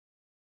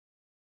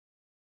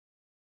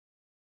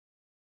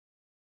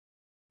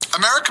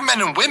American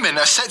men and women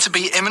are set to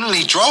be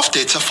imminently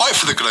drafted to fight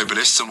for the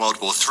globalists in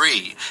World War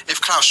III if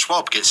Klaus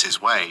Schwab gets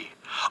his way,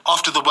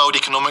 after the World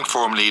Economic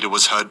Forum leader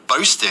was heard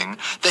boasting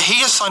that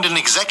he has signed an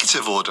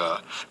executive order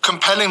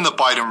compelling the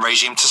Biden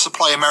regime to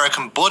supply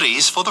American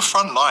bodies for the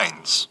front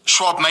lines.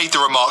 Schwab made the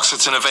remarks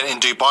at an event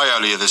in Dubai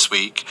earlier this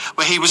week,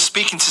 where he was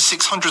speaking to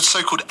 600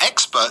 so-called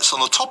experts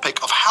on the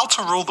topic of how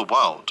to rule the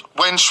world.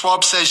 When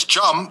Schwab says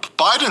jump,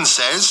 Biden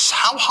says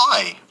how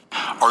high?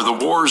 Are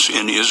the wars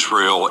in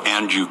Israel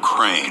and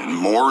Ukraine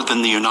more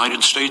than the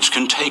United States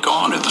can take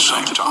on at the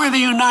same time? We're the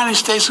United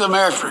States of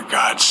America, for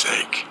God's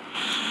sake.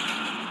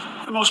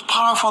 The most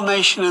powerful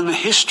nation in the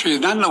history,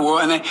 not in the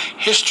world, in the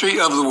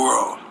history of the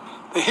world.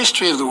 The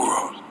history of the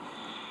world.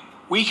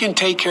 We can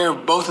take care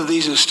of both of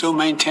these and still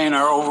maintain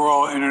our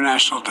overall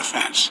international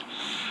defense.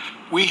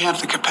 We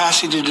have the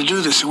capacity to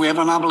do this, and we have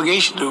an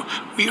obligation to.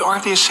 We are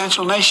the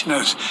essential nation,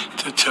 as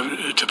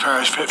to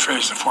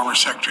paraphrase the former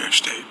Secretary of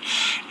State.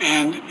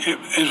 And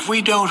if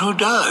we don't, who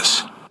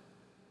does?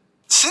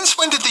 Since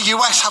when did the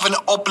US have an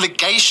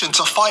obligation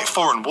to fight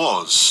foreign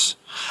wars?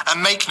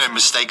 And make no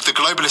mistake, the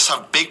globalists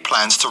have big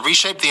plans to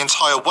reshape the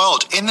entire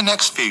world in the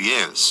next few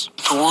years.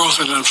 The world's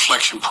at an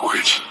inflection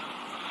point.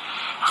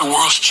 The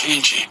world's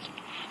changing,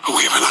 but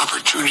we have an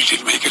opportunity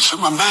to make it. So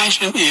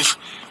imagine if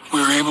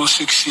we were able to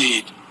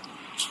succeed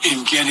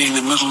in getting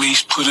the Middle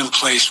East put in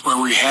place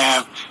where we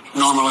have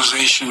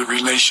normalization of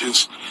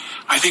relations.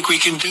 I think we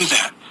can do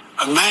that.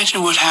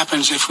 Imagine what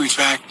happens if we, in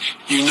fact,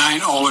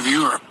 unite all of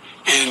Europe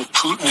and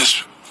Putin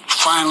is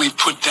finally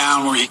put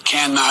down where he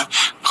cannot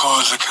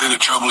cause the kind of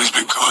trouble he's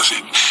been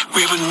causing.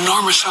 We have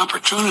enormous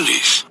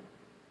opportunities.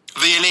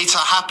 The elite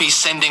are happy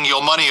sending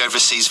your money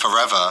overseas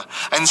forever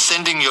and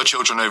sending your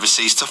children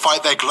overseas to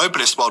fight their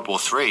globalist World War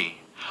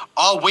III.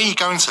 Are we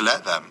going to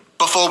let them?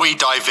 Before we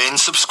dive in,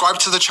 subscribe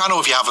to the channel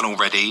if you haven't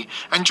already,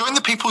 and join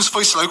the People's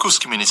Voice Locals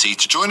community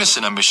to join us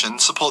in our mission,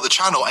 support the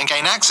channel, and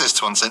gain access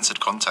to uncensored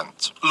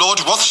content. Lord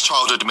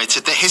Rothschild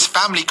admitted that his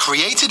family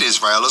created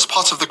Israel as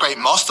part of the Great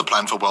Master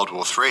Plan for World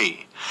War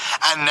III,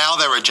 and now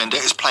their agenda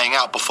is playing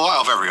out before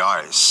our very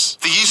eyes.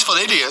 The useful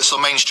idiots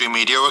on mainstream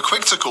media were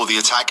quick to call the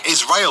attack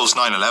Israel's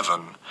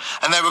 9/11,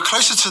 and they were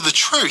closer to the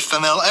truth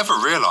than they'll ever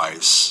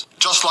realise.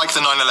 Just like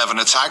the 9/11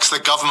 attacks, the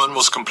government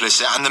was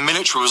complicit and the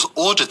military was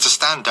ordered to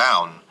stand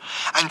down.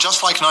 And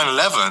just like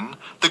 9/11,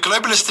 the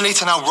globalist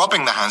elite are now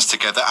rubbing their hands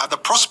together at the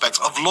prospect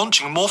of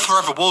launching more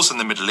forever wars in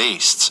the Middle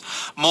East,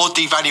 more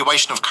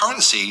devaluation of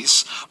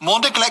currencies, more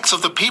neglect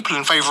of the people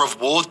in favour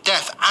of war,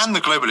 death, and the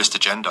globalist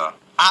agenda.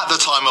 At the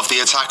time of the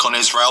attack on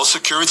Israel,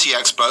 security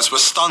experts were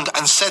stunned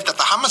and said that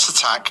the Hamas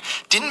attack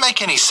didn't make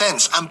any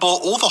sense and bore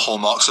all the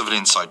hallmarks of an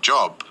inside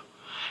job.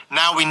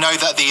 Now we know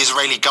that the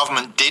Israeli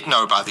government did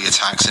know about the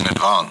attacks in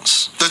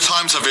advance. The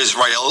Times of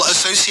Israel,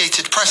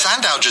 Associated Press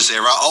and Al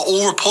Jazeera are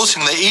all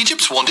reporting that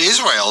Egypt warned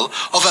Israel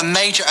of a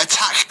major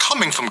attack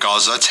coming from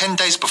Gaza 10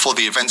 days before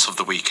the events of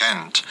the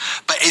weekend,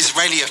 but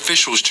Israeli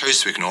officials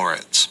chose to ignore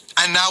it.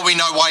 And now we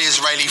know why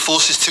Israeli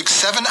forces took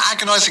 7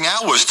 agonizing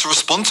hours to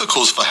respond to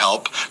calls for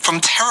help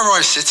from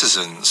terrorized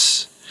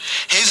citizens.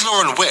 Here's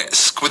Lauren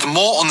Wisk with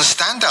more on the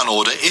stand-down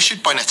order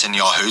issued by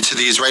Netanyahu to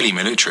the Israeli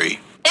military.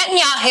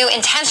 Netanyahu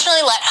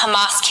intentionally let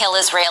Hamas kill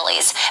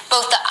Israelis.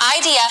 Both the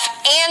IDF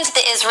and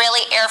the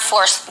Israeli Air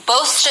Force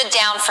both stood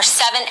down for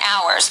 7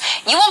 hours.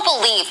 You won't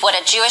believe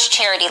what a Jewish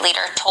charity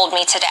leader told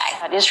me today.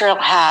 Israel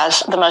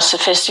has the most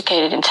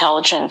sophisticated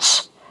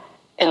intelligence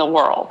in the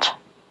world.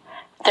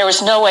 There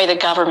was no way the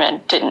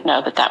government didn't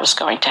know that that was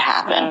going to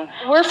happen.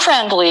 We're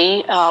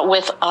friendly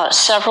with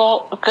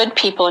several good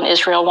people in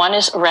Israel. One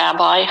is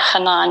Rabbi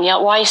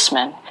Hanania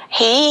Weissman.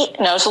 He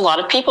knows a lot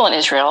of people in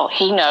Israel.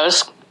 He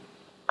knows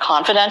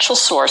confidential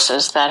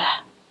sources that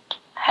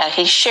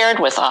he shared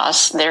with us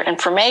their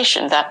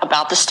information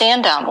about the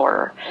stand-down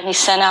order. And he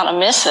sent out a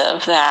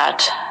missive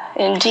that,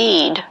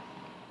 indeed,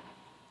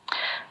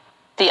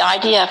 the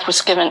IDF was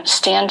given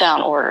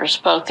stand-down orders,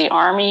 both the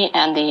Army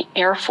and the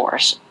Air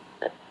Force,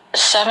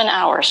 7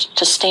 hours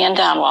to stand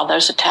down while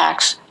those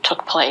attacks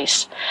took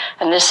place.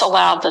 And this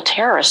allowed the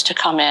terrorists to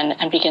come in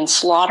and begin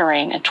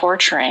slaughtering and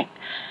torturing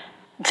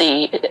the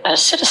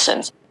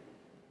citizens.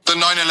 The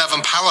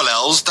 9/11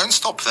 parallels don't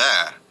stop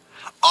there.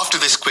 After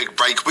this quick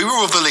break, we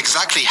will reveal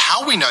exactly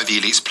how we know the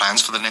elite's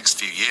plans for the next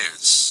few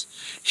years.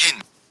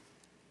 Hint.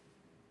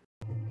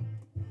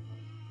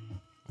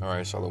 All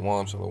right,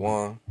 shalom,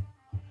 shalom.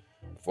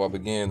 Before I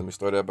begin, let me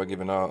start out by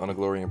giving all honor,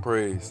 glory, and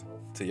praise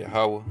to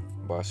Yahweh,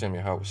 Bahashem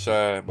Yahweh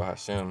Shai,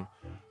 Bahashem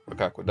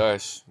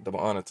Rakakwadash.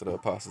 Double honor to the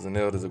apostles and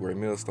elders of Great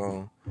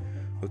Millstone,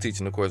 who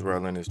teaching the course where I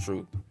learn this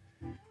truth.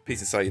 Peace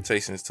and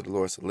salutations to the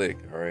Lord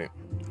Select. All right,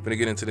 I'm gonna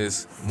get into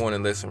this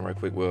morning lesson right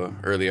quick. Well,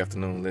 early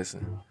afternoon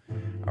lesson.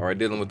 All right,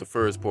 dealing with the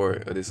first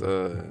part of this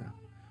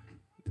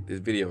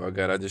video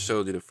I just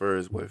showed you the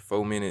first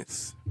 4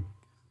 minutes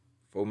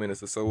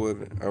or so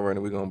of it. All right,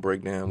 and we're gonna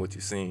break down what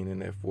you're seeing in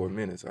that 4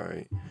 minutes. All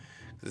right,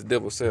 this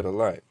devil said a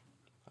lot.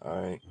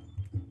 All right,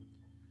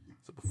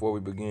 so before we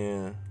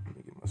begin, let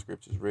me get my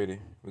scriptures ready.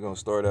 We're gonna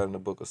start out in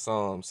the book of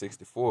Psalm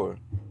 64.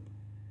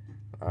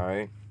 All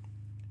right.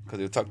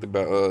 because it talked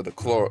about the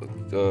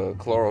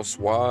Klaus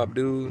Schwab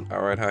dude.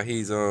 All right, how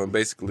he's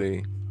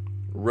basically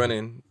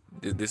running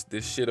this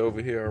shit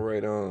over here. All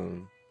right,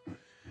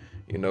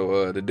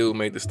 the dude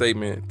made the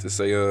statement to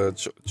say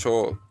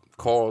Charles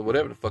Carl,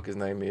 whatever the fuck his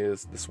name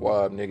is, the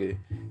Schwab nigga.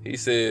 He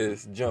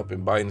says jump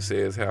and Biden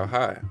says how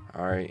high.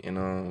 All right,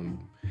 and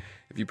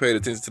if you paid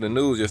attention to the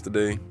news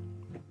yesterday,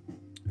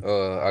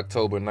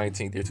 October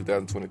 19th, year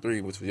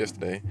 2023, which was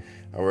yesterday.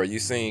 All right, you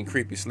seen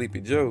Creepy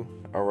Sleepy Joe.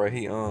 All right,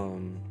 he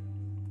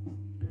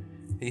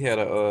had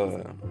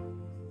a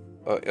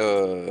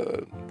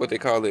what they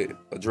call it,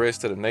 address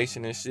to the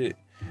nation and shit.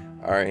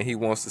 All right, and he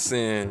wants to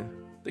send,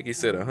 I think he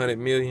said 100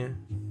 million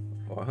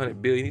or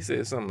 100 billion. He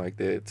said something like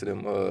that to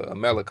them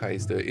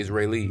Amalekites, the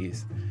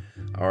Israelis.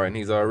 All right, and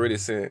he's already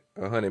sent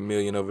 100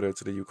 million over there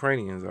to the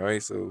Ukrainians. All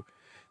right, so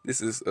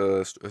this is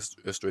a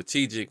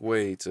strategic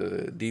way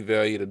to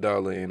devalue the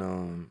dollar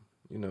and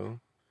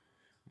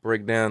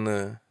break down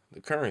the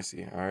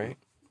currency. All right,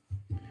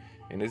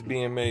 and it's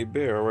being made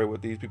bare. All right,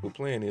 what these people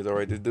playing is, all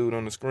right, this dude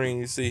on the screen,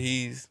 you see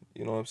he's,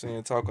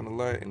 talking a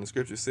lot, and the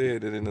scripture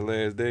said that in the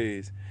last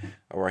days,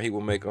 all right, he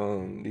will make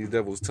these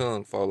devils'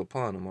 tongue fall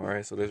upon them. All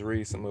right, so let's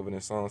read some of it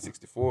in Psalm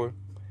 64.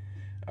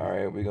 All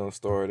right, we're gonna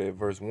start at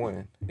verse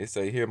 1. It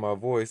say, "Hear my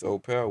voice, O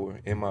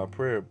power, in my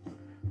prayer,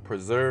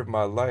 preserve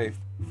my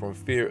life from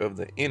fear of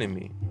the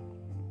enemy."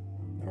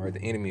 All right,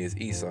 the enemy is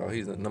Esau.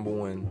 He's the number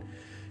one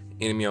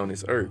enemy on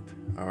this earth.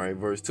 All right,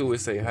 verse 2, it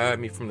say, "Hide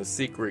me from the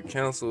secret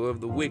counsel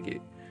of the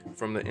wicked,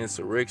 from the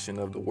insurrection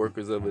of the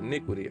workers of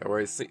iniquity." All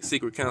right,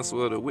 secret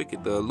counsel of the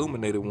wicked, the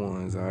illuminated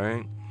ones. All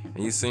right,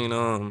 and you seen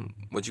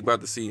what you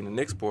about to see in the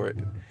next part.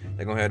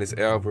 They're gonna have this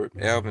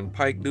Alvin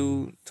Pike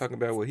dude talking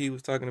about what he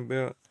was talking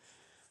about.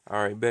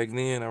 All right, back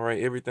then, all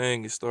right,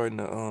 everything is starting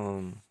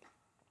to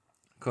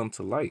come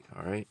to light.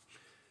 All right,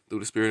 through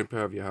the spirit and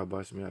power of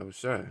Yahweh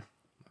Shai.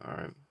 All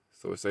right,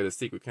 so it say the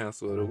secret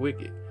counsel of the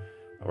wicked.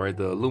 All right,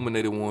 the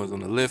illuminated ones on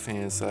the left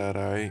hand side.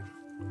 All right,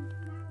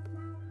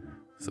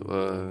 so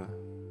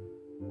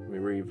let me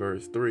read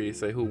verse 3. It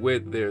say, "Who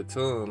wet their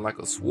tongue like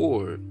a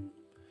sword,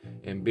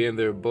 and bend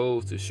their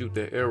bows to shoot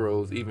their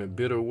arrows, even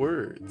bitter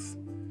words."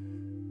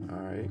 All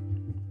right,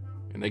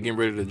 and they getting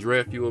ready to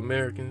draft you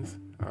Americans.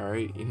 All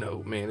right,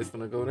 man, it's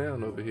gonna go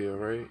down over here.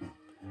 Right,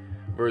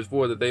 verse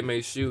 4, "That they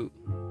may shoot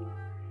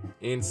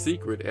in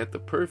secret at the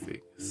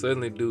perfect.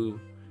 Suddenly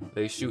do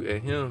they shoot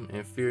at him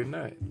and fear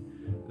not.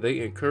 They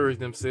encourage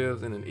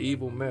themselves in an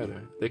evil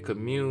matter. They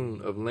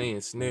commune of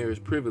laying snares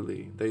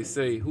privily. They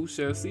say, who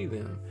shall see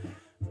them?"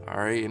 All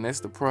right, and that's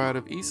the pride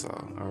of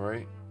Esau. All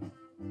right.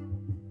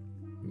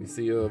 Let me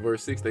see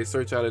verse 6. "They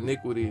search out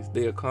iniquities.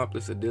 They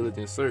accomplish a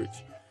diligent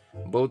search.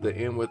 Both the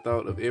inward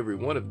thought of every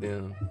one of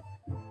them,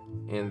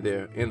 and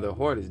their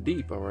heart is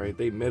deep." All right.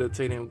 They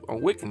meditate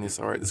on wickedness.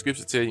 All right. The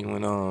scripture tell you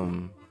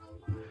in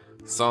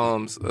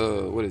Psalms,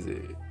 what is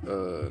it?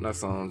 Not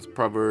Psalms,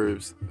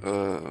 Proverbs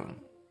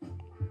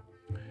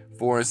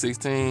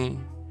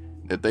 4:16,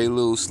 that they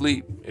lose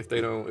sleep if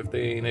they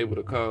ain't able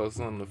to cause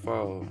something to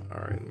fall.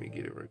 All right, let me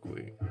get it real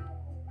quick.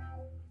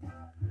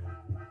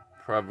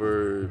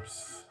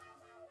 Proverbs,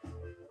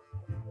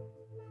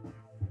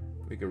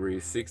 we can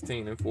read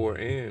 16:4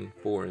 and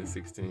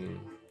 4:16.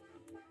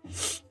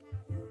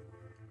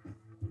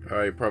 All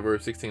right,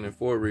 Proverbs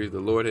 16:4 reads, "The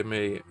Lord had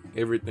made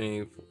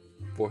everything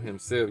for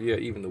himself, yeah,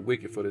 even the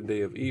wicked for the day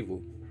of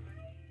evil."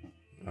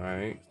 All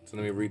right, so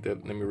let me read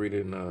that. Let me read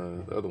it in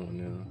the other one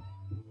now.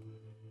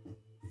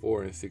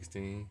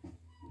 4:16.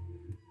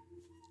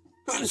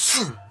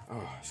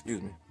 Oh, excuse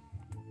me.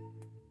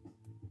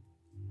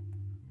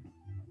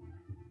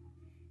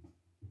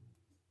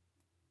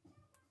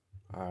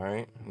 All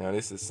right, now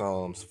this is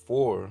Psalms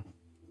 4.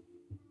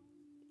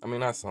 I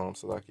mean, not Psalms,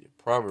 so like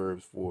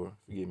Proverbs 4.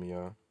 Forgive me,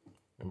 y'all.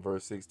 In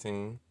verse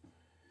 16,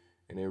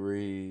 and it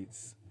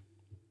reads,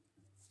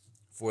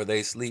 "For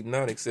they sleep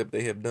not except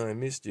they have done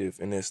mischief,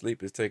 and their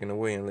sleep is taken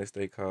away unless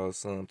they cause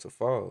some to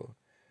fall.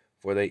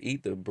 For they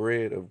eat the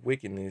bread of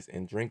wickedness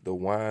and drink the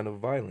wine of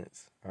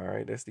violence." All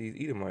right, that's these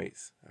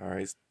Edomites. All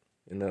right,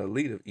 and the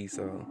elite of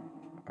Esau.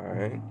 All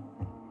right,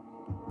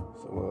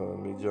 so let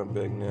me jump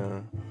back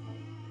now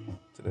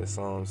to that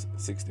Psalms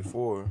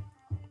 64.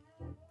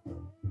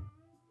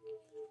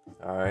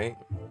 All right,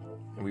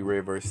 and we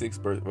read verse 6.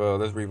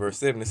 Let's read verse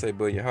 7. It say,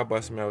 "But Yahweh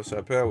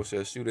Shai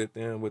shall shoot at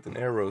them with an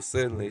arrow.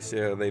 Suddenly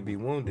shall they be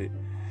wounded.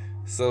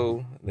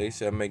 So they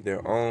shall make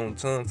their own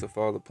tongue to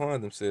fall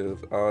upon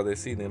themselves. All that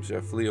see them shall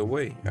flee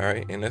away." All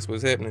right, and that's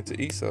what's happening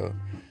to Esau.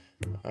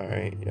 All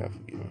right, y'all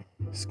forgive me,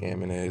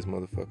 scamming ass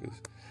motherfuckers.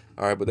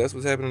 All right, but that's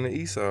what's happening to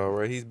Esau. All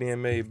right, he's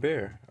being made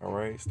bare. All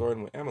right,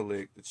 starting with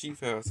Amalek, the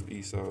chief house of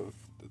Esau,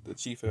 the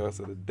chief house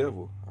of the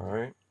devil. All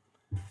right,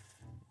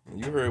 and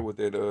you heard what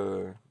that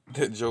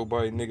Joe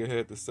Biden nigga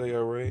had to say.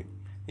 All right,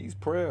 he's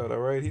proud. All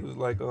right, he was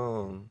like,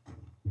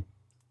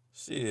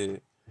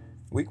 shit.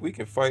 We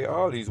can fight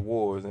all these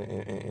wars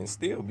and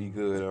still be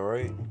good, all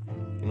right?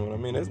 You know what I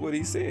mean? That's what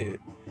he said.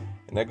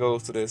 And that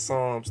goes to that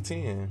Psalms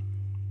 10.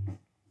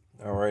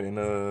 All right, and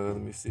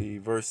let me see.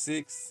 Verse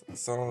 6,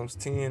 Psalms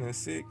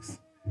 10:6.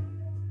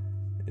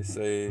 It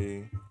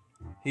say,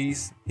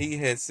 He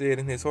had said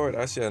in his heart,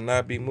 I shall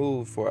not be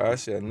moved, for I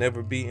shall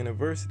never be in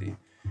adversity.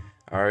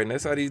 All right, and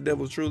that's how these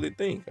devils truly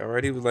think. All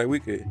right, he was like,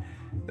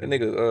 that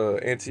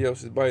nigga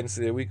Antiochus Biden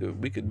said we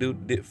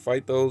could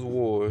fight those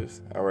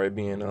wars. All right,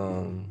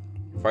 being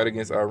fight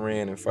against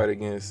Iran and fight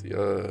against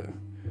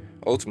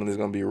ultimately it's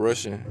gonna be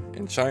Russia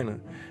and China.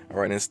 All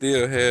right, and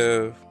still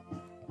have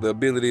the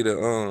ability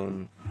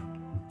to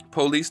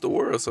police the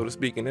world, so to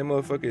speak. And that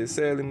motherfucker is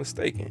sadly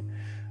mistaken.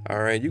 All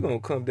right, you're gonna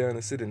come down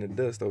and sit in the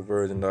dust, O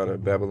virgin daughter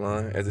of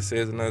Babylon, as it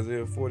says in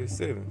Isaiah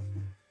 47.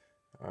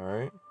 All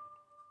right,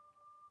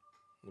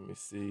 let me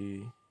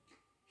see.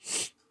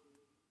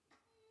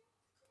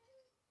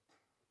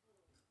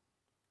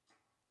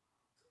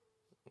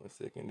 One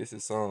second. This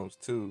is Psalms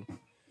 2.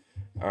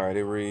 All right,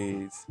 it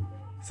reads,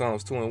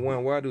 Psalms 2 and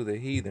 1. Why do the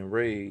heathen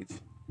rage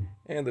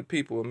and the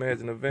people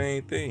imagine a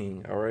vain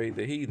thing? All right,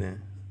 the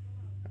heathen.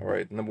 All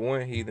right, number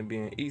one heathen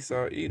being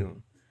Esau,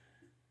 Edom.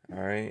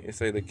 All right, it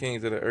say the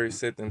kings of the earth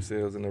set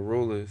themselves and the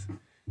rulers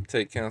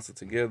take counsel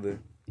together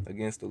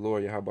against the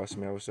Lord Yahweh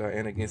Shemawashah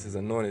and against his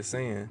anointed,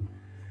 saying,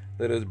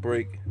 let us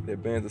break their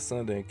bands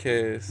asunder and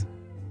cast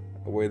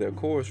away their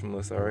cords from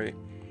us. All right,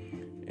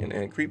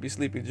 and creepy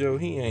sleepy Joe,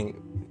 he ain't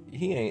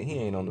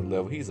on the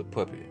level. He's a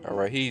puppet. All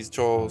right, he's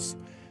Carl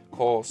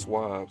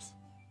Schwab's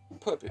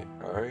puppet.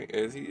 All right,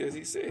 as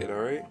he said.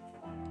 All right,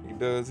 he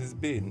does his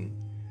bidding.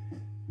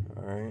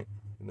 All right,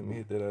 let me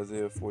hit that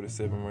Isaiah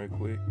 47 right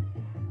quick.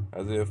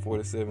 Isaiah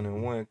 47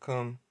 and 1.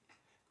 Come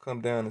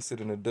down and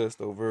sit in the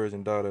dust, O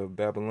virgin daughter of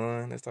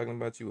Babylon. That's talking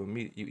about you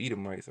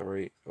Edomites. All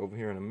right, over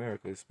here in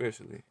America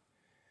especially.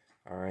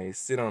 All right,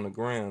 sit on the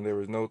ground.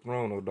 There is no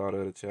throne, O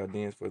daughter of the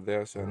Chaldeans, for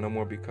thou shalt no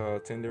more be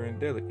called tender and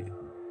delicate.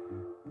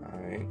 All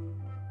right,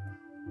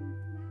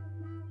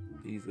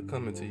 these are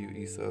coming to you,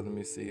 Esau. Let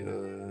me see.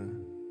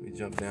 Let me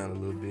jump down a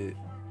little bit.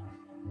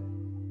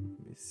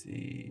 Let me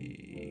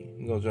see.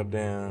 I'm gonna jump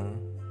down.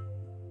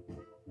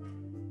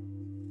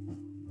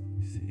 Let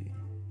me see.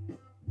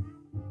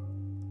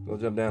 Go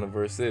jump down to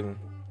verse 7.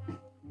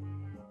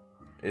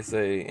 It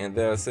say, and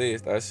thou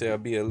sayest, I shall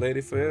be a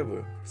lady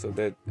forever, so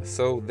that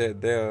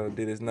thou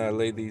didst not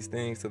lay these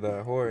things to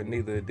thy heart,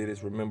 neither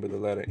didst remember the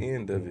latter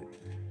end of it.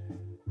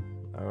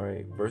 All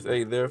right, verse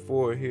 8.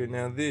 Therefore, hear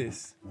now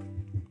this,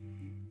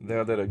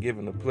 thou that art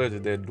given the pleasure,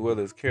 that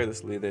dwellest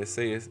carelessly, that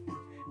sayest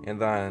in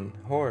thine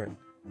heart,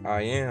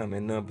 I am,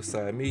 and none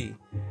beside me.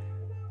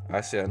 I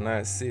shall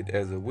not sit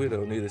as a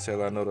widow, neither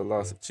shall I know the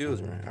loss of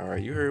children. All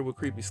right, you heard what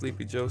creepy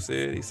sleepy Joe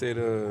said. He said,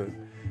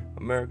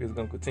 America is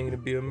gonna continue to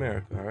be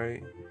America. All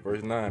right,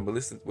 verse 9. But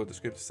listen to what the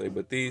scriptures say.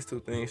 But these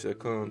two things shall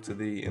come to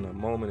thee in a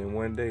moment, and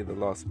one day, the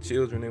loss of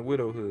children and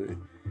widowhood.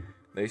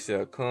 They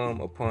shall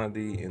come upon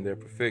thee in their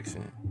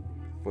perfection,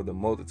 for the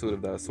multitude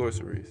of thy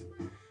sorceries,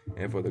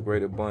 and for the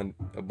great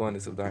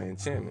abundance of thy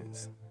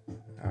enchantments.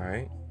 All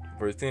right,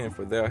 verse 10.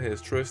 For thou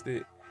hast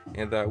trusted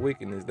in thy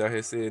wickedness, thou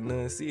hast said,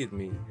 none seeth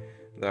me.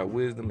 Thy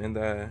wisdom and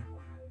thy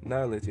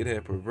knowledge, it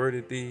hath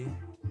perverted thee,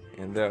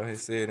 and thou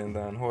hast said in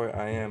thine heart,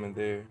 I am,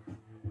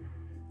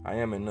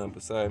 and none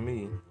beside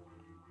me.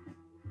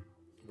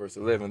 Verse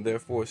 11.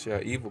 Therefore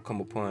shall evil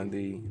come upon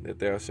thee, that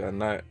thou shalt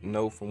not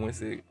know from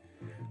whence it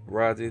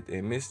riseth,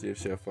 and mischief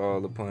shall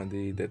fall upon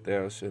thee, that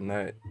thou shalt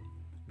not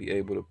be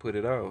able to put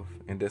it off,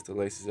 and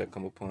desolation shall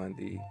come upon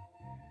thee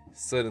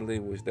suddenly,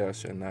 which thou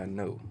shalt not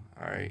know.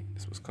 All right,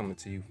 this was coming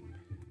to you,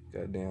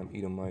 goddamn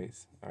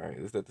Edomites. All right,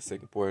 let's let the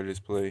second part of this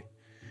play.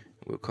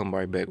 We'll come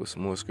right back with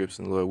some more scripts,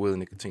 and Lord willing,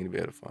 to continue to be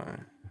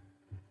edifying.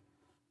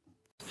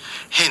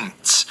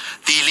 Hint,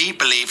 the elite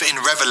believe in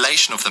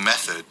revelation of the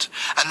method,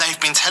 and they've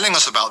been telling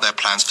us about their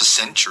plans for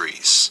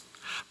centuries.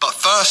 But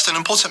first, an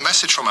important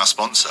message from our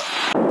sponsor.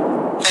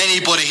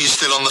 Anybody who's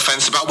still on the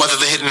fence about whether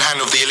the hidden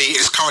hand of the elite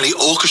is currently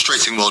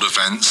orchestrating world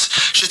events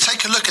should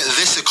take a look at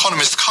this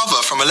Economist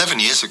cover from 11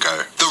 years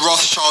ago. The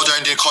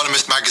Rothschild-owned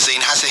Economist magazine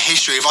has a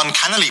history of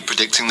uncannily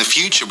predicting the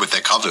future with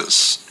their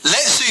covers.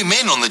 Let's zoom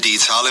in on the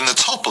detail in the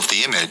top of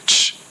the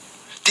image.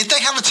 Did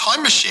they have a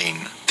time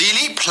machine? The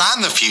elite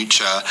plan the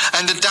future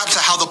and adapt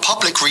to how the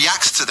public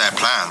reacts to their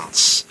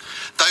plans.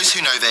 Those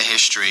who know their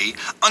history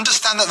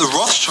understand that the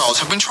Rothschilds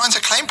have been trying to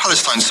claim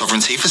Palestine's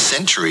sovereignty for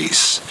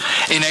centuries.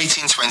 In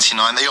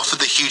 1829, they offered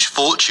the huge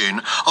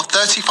fortune of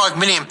 35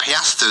 million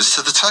piastres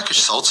to the Turkish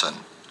Sultan.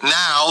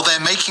 Now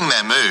they're making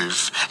their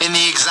move in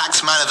the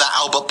exact manner that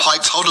Albert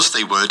Pike told us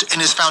they would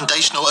in his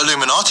foundational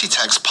Illuminati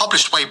text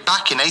published way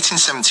back in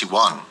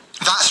 1871.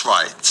 That's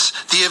right.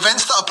 The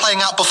events that are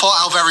playing out before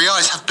our very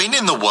eyes have been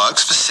in the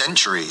works for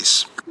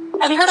centuries.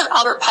 Have you heard of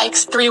Albert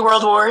Pike's 3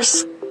 World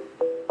Wars?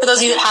 For those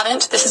of you that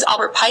haven't, this is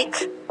Albert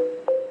Pike.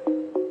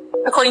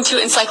 According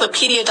to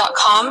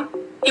encyclopedia.com,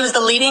 he was the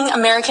leading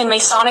American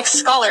Masonic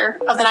scholar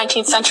of the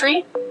 19th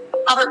century.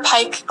 Albert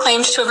Pike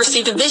claimed to have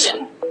received a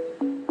vision,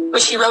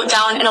 which he wrote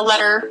down in a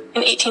letter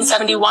in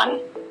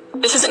 1871.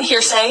 This isn't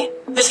hearsay.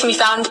 This can be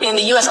found in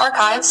the U.S.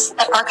 archives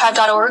at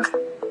archive.org,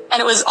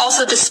 and it was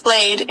also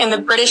displayed in the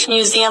British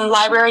Museum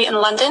Library in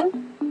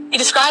London. He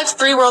describes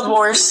 3 world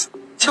wars.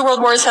 2 world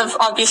wars have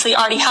obviously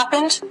already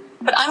happened,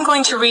 but I'm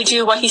going to read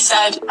you what he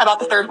said about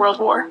the 3rd World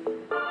War.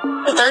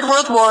 The Third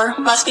World War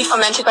must be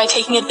fomented by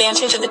taking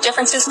advantage of the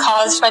differences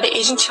caused by the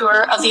Asian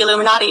tour of the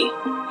Illuminati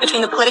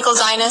between the political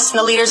Zionists and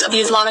the leaders of the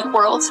Islamic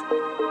world.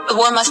 The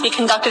war must be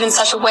conducted in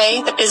such a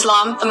way that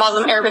Islam, the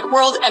Muslim Arabic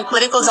world, and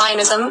political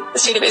Zionism, the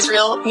State of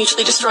Israel,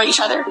 mutually destroy each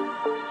other.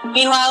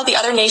 Meanwhile, the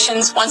other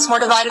nations, once more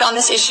divided on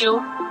this issue,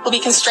 will be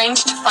constrained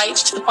to fight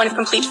to the point of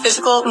complete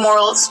physical,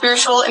 moral,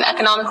 spiritual, and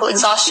economical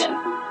exhaustion.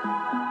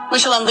 We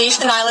shall unleash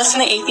the nihilists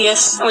and the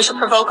atheists, and we shall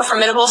provoke a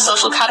formidable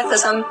social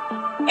cataclysm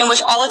in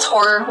which all its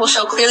horror will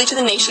show clearly to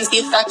the nations the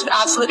effect of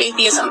absolute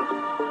atheism,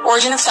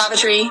 origin of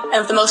savagery,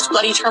 and of the most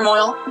bloody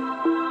turmoil.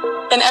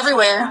 Then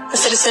everywhere, the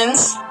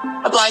citizens,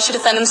 obliged to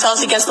defend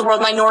themselves against the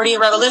world minority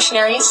of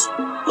revolutionaries,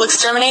 will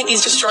exterminate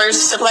these destroyers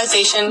of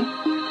civilization,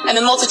 and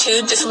the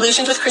multitude,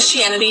 disillusioned with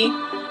Christianity,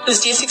 whose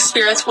deistic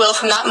spirits will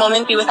from that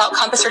moment be without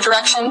compass or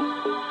direction,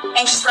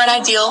 anxious for an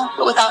ideal,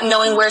 but without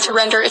knowing where to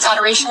render its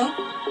adoration,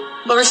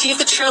 will receive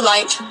the true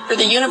light through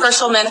the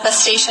universal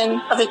manifestation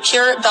of the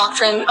pure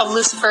doctrine of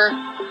Lucifer,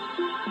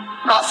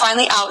 brought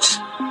finally out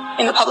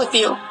in the public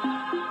view.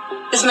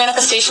 This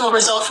manifestation will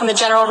result from the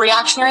general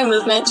reactionary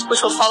movement,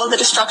 which will follow the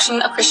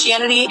destruction of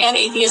Christianity and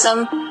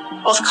atheism,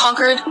 both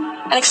conquered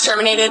and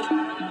exterminated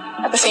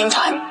at the same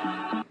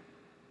time.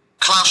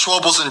 Klaus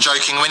Schwab wasn't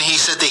joking when he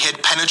said they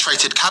had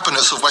penetrated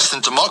cabinets of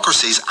Western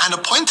democracies and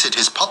appointed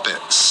his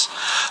puppets.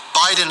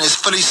 Biden is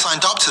fully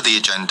signed up to the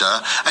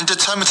agenda and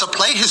determined to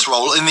play his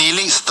role in the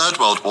elite's Third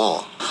World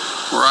War.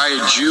 Were I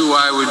a Jew,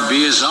 I would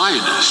be a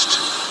Zionist.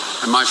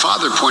 And my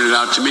father pointed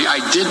out to me, I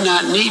did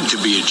not need to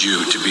be a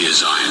Jew to be a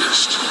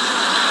Zionist.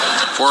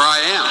 For I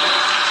am.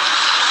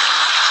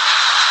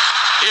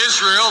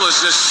 Israel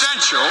is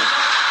essential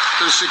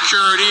to the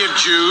security of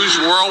Jews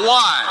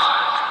worldwide.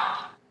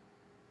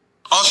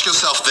 Ask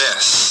yourself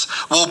this: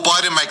 will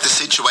Biden make the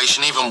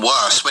situation even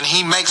worse when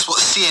he makes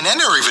what CNN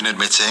are even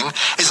admitting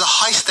is a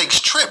high-stakes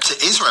trip to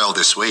Israel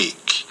this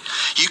week?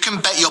 You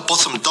can bet your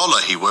bottom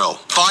dollar he will.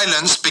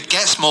 Violence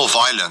begets more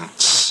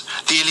violence.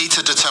 The elite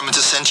are determined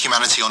to send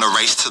humanity on a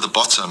race to the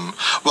bottom,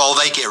 while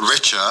they get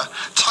richer,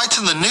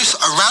 tighten the noose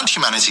around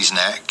humanity's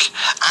neck,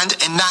 and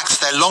enact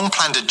their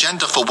long-planned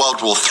agenda for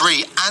World War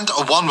III and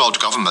a one-world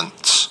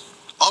government.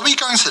 Are we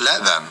going to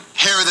let them?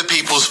 Here are the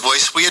people's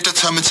voice. We are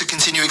determined to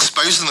continue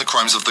exposing the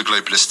crimes of the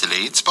globalist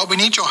elites, but we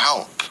need your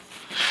help.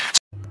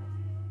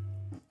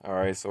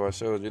 Alright, so I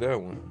showed you that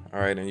one.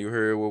 Alright, and you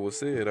heard what was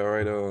said.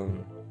 Alright,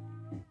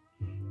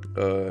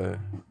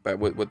 about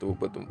what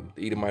the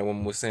Edomite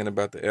woman was saying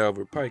about the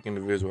Albert Pike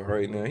individual.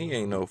 Right now, he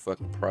ain't no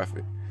fucking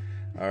prophet.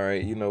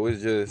 Alright, you know,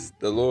 it's just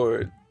the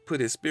Lord put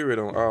his spirit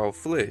on all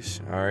flesh.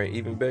 Alright,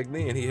 even back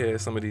then he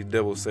had some of these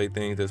devils say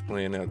things that's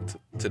playing out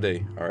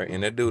today. Alright,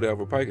 and that dude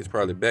Albert Pike is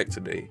probably back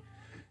today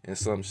in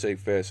some shape,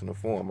 fashion, or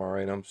form.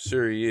 Alright, I'm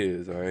sure he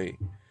is. Alright,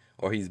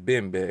 or he's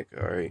been back.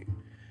 Alright,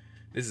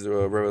 this is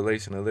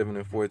Revelation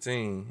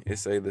 11:14. It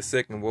say the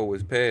second woe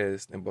is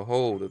past, and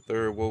behold, the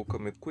third woe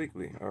cometh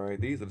quickly.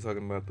 Alright, these are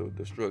talking about the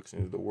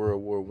destructions, the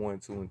World War I,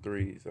 II, and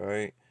III's.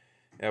 Alright,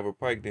 Albert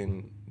Pike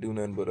didn't do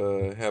nothing but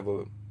have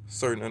a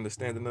certain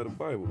understanding of the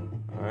Bible.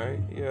 Alright,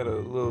 he had a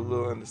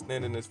little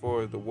understanding as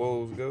far as the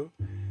woes go.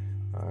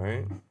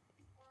 Alright,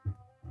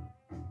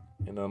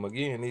 and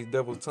again, these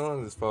devil's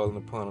tongues is falling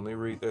upon them. Let me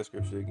read that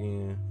scripture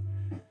again.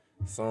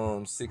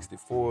 Psalm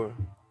 64.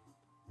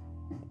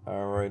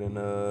 Alright, in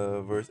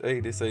verse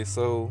 8 it say,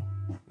 so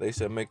they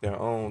shall make their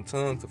own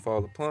tongue to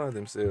fall upon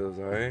themselves.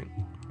 Alright,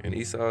 and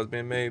Esau has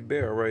been made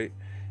bare. Alright,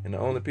 and the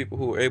only people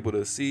who are able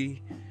to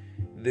see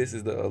this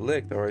is the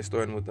elect. Alright,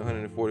 starting with the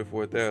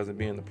 144,000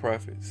 being the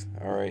prophets.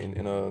 Alright, and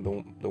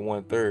the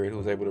 1/3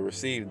 who's able to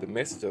receive the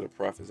message of the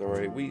prophets.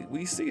 Alright,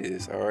 we see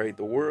this. Alright,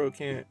 the world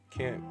can't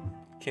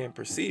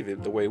perceive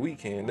it the way we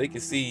can. They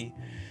can see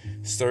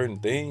certain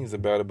things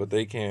about it, but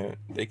they can't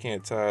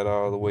tie it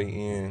all the way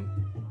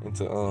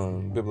into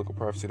biblical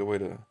prophecy the way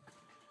the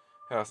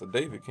house of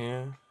David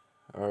can.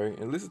 Alright,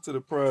 and listen to the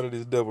pride of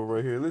this devil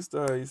right here. Listen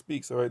to how he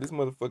speaks. Alright, this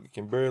motherfucker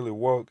can barely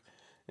walk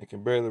and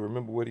can barely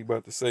remember what he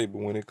about to say, but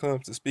when it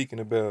comes to speaking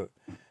about,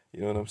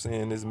 you know what I'm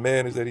saying, this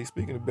madness that he's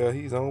speaking about,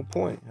 he's on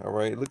point.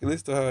 Alright,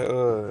 listen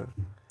to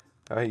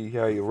how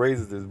he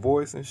raises his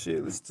voice and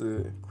shit. Listen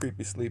to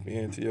creepy sleepy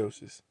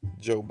Antiochus,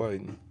 Joe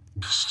Biden.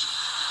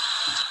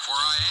 For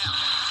I am.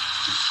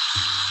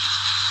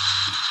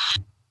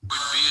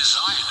 Would be a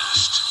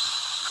Zionist,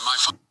 and my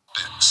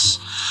puppets.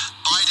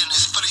 Biden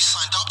is fully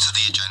signed up to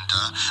the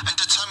agenda and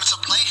determined to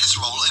play his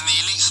role in the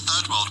elite's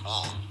Third World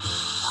War.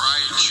 Were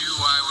I a Jew,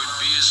 I would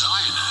be a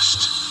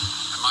Zionist.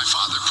 And my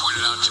father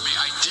pointed out to me,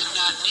 I did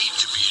not need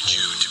to be a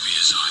Jew to be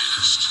a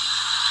Zionist.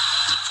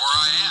 For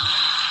I am.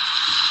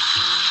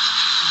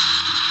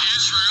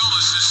 Israel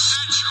is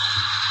essential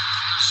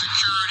to the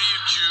security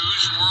of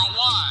Jews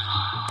worldwide.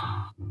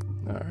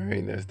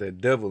 Alright, that's that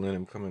devil in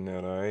him coming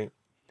out. Alright,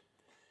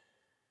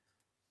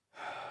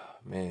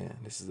 man,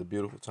 this is a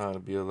beautiful time to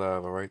be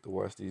alive. Alright, to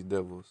watch these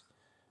devils.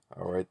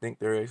 Alright, think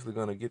they're actually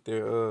gonna get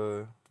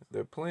their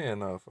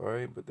plan off.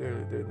 Alright, but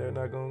they're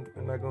not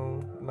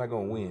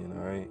gonna win.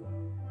 Alright,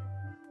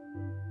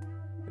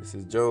 this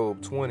is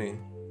Job 20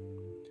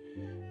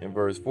 in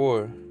verse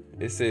 4.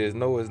 It says,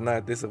 "No, it's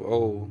not this of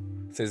old,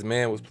 since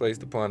man was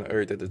placed upon the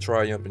earth, that the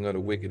triumphing of the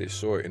wicked is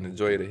short, and the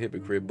joy of the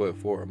hypocrite but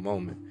for a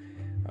moment."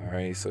 All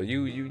right, so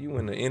you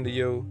in the end of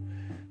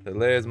the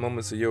last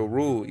moments of your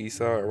rule,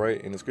 Esau,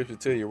 right? And the scripture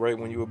tell you right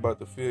when you about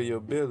to fill your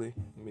belly.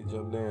 Let me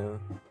jump down.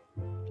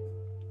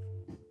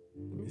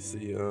 Let me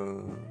see.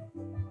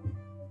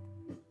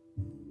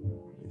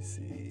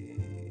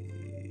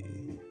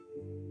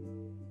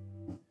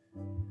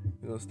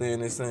 We're gonna stay in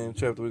this same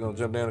chapter. We're gonna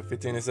jump down to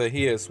 15 and say,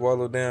 "He has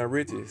swallowed down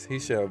riches. He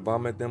shall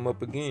vomit them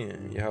up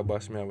again. Yahweh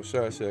Shema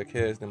shall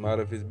cast them out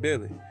of his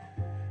belly."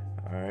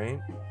 All right.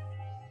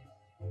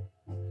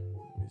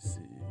 Let me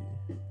see.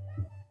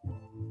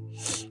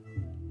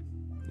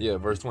 Yeah,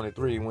 verse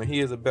 23. When he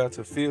is about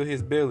to fill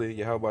his belly,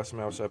 Yahweh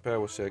Shema shall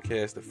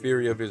cast the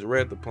fury of his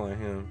wrath upon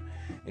him,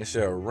 and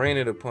shall rain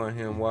it upon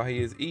him while he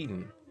is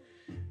eating.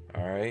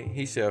 All right.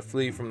 He shall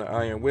flee from the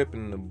iron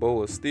weapon, and the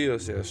bow of steel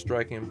shall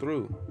strike him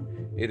through.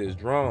 It is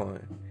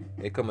drawn,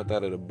 it cometh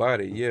out of the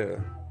body, yeah.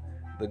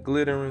 The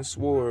glittering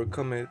sword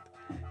cometh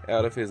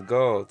out of his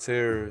gall,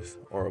 terrors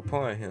are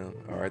upon him.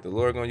 All right, the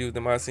Lord gonna use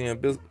them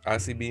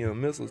ICBM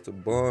missiles to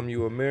bomb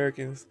you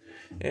Americans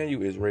and you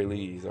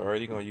Israelis. All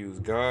right, He gonna use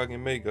Gog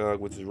and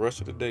Magog, which is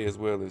Russia today, as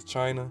well as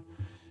China,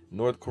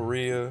 North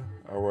Korea,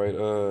 all right,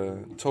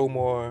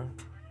 Tomar,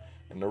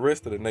 and the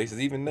rest of the nations.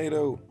 Even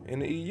NATO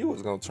and the EU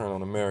is gonna turn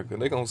on America.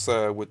 They gonna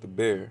side with the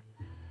bear.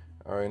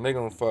 All right, and they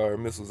gonna fire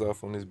missiles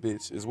off on this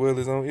bitch as well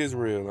as on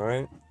Israel. All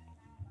right,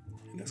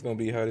 and that's gonna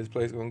be how this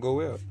place gonna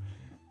go out.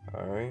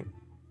 All right,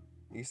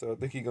 Esau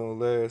think he gonna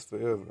last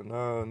forever.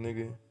 Nah, nigga.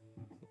 You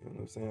know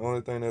what I'm saying?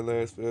 Only thing that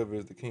lasts forever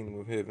is the kingdom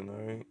of heaven.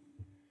 All right,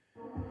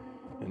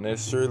 and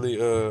that's surely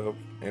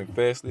and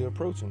fastly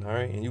approaching. All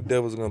right, and you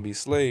devils are gonna be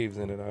slaves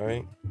in it. All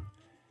right,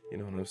 you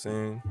know what I'm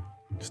saying?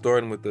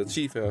 Starting with the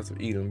chief house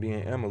of Edom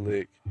being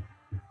Amalek.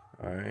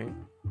 All right.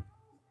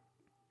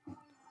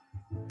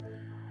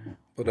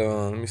 But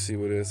let me see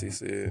what else he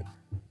said.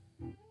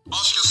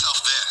 Ask yourself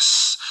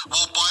this.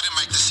 Will Biden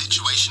make the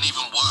situation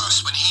even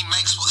worse when he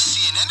makes what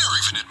CNN are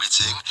even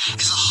admitting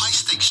is a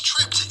high-stakes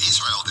trip to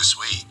Israel this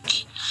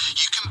week?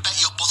 You can bet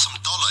your bottom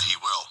dollar he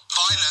will.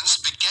 Violence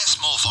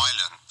begets more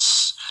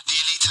violence. The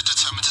elite are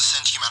determined to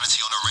send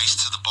humanity on a race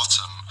to the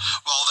bottom.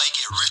 While they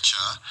get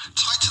richer,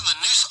 tighten the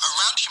noose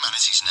around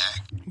humanity's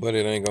neck. But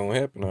it ain't gonna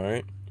happen, all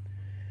right?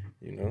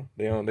 You know,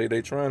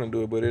 they trying to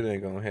do it, but it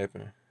ain't gonna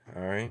happen,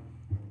 all right?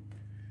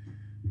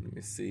 Let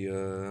me see,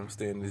 I'm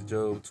staying in this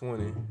Job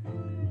 20.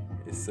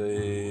 It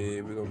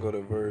say, we're going to go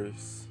to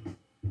verse,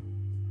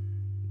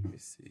 let me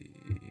see,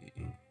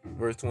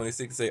 verse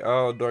 26 say,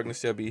 "All darkness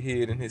shall be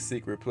hid in his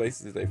secret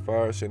places. A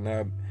fire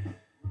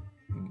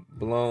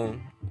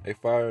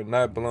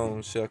not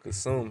blown shall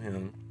consume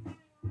him.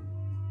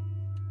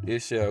 It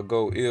shall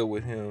go ill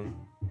with him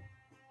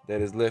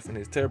that is left in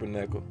his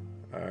tabernacle."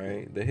 All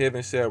right. "The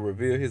heaven shall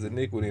reveal his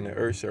iniquity, and the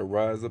earth shall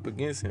rise up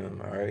against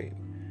him." All right.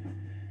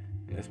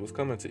 That's what's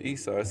coming to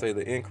Esau. I say,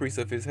 "The increase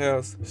of his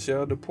house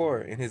shall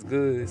depart, and his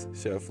goods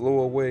shall flow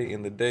away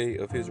in the day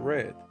of his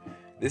wrath.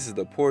 This is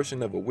the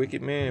portion of a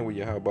wicked man with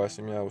Yahweh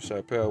Shem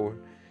Yahushua power,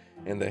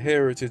 and the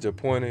heritage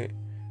appointed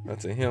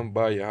unto him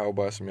by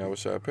Yahweh Shem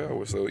Yahushua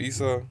power." So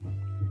Esau,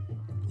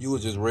 you were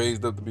just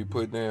raised up to be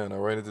put down. All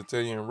right, as I tell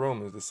you in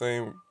Romans, the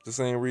same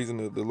reason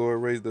that the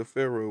Lord raised up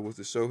Pharaoh was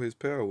to show his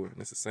power, and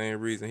it's the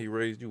same reason He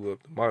raised you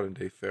up, the modern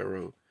day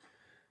Pharaoh.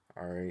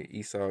 All right,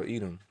 Esau,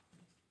 Edom.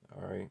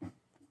 All right.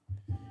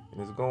 And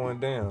it's going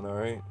down, all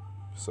right?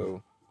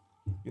 So,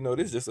 you know,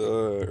 this is just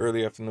a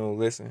early afternoon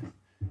lesson.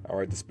 All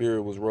right, the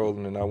spirit was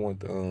rolling, and I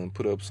want to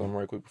put up something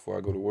right quick before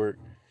I go to work.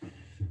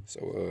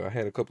 So, I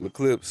had a couple of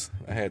clips.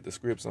 I had the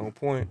scripts on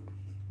point.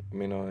 I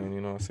mean, and you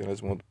know what I'm saying? I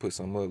just wanted to put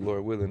something up.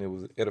 Lord willing, it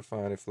was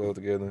edifying. It flowed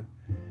together.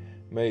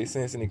 Made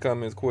sense. Any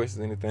comments,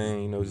 questions,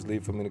 anything, you know, just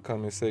leave them in the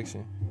comment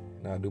section.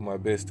 And I'll do my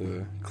best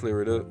to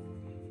clear it up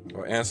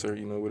or answer,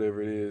 you know,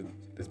 whatever it is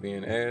that's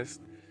being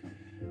asked.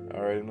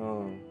 All right,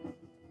 and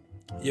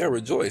yeah,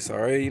 rejoice, all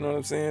right? You know what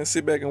I'm saying?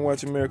 Sit back and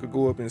watch America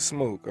go up in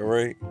smoke, all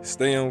right?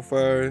 Stay on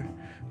fire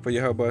for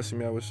Yahweh Shem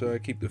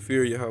Yahushua. Keep the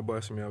fear of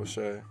Yahweh Shem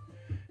Yahushua.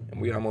 And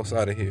we almost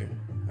out of here,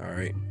 all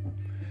right?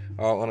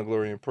 All honor,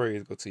 glory, and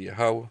praise go to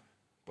Yahweh.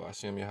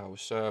 Ba'ashem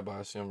Yahushua,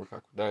 Ba'ashem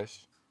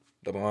Rakakwadash.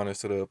 Double honors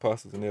to the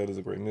apostles and elders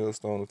of Great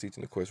Millstone who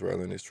teaching the quest rather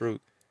than this truth.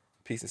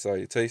 Peace and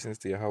salutations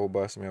to Yahweh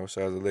Ba'ashem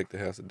Yahushua's elected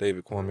house of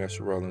David, Kwame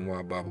Yasharala, and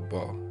Wa Baba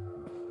Ball.